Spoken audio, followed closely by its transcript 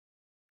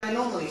I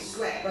normally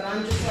sweat, but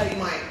I'm just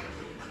like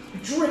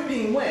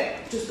dripping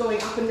wet, just going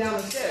up and down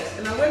the stairs.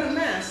 And I wear a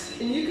mask,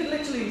 and you could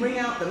literally wring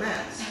out the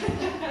mask.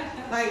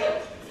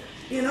 Like,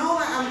 you know,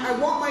 I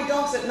walk my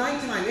dogs at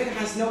nighttime. It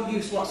has no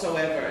use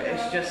whatsoever.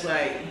 It's just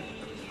like,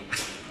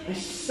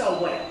 it's so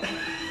wet.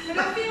 But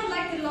I feel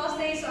like the last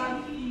days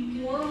are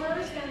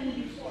warmer than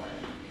before.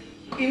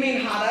 You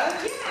mean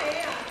hotter?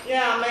 Yeah.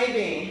 Yeah,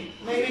 maybe.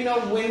 Maybe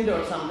no wind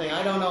or something.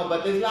 I don't know.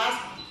 But the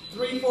last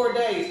 3-4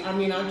 days, I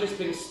mean, I've just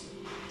been,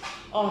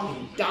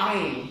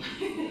 dying.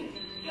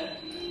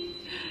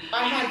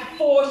 I had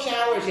 4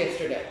 showers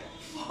yesterday.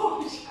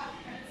 4 showers.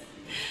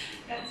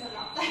 That's a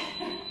lot.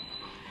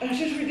 It's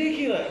just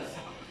ridiculous.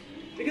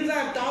 Because I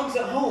have dogs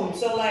at home,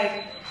 so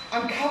like,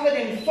 I'm covered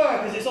in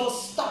fur because it's all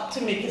stuck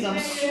to me because I'm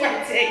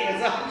sweating.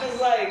 So I'm just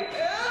like,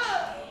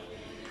 ah.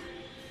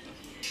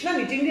 那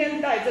你今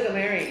天带这个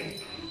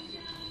Mary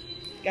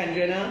感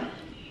觉呢？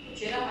我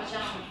觉得好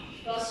像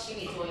都是心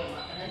理作用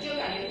嘛，可能就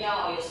感觉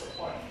要有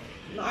support。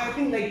 No, I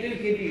think they do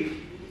give you,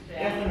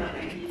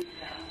 definitely.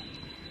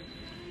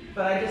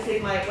 But I just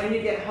think like when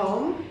you get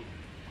home,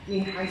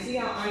 你还是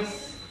要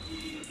ice.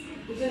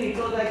 就是你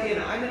坐在电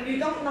脑 I mean,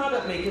 you don't nod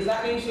at me because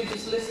that means you're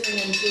just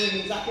listening and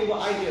doing exactly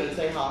what I do and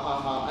say ha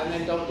ha ha and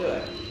then don't do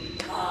it.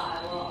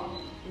 I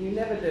will. You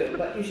never do,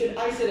 but you should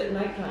ice it at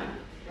nighttime.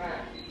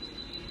 Right.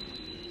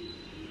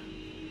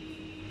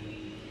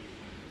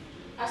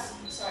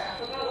 Sorry,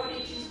 I forgot where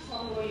did you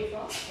tell me where you're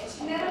from?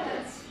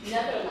 Netherlands.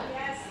 Netherlands.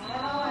 Yeah.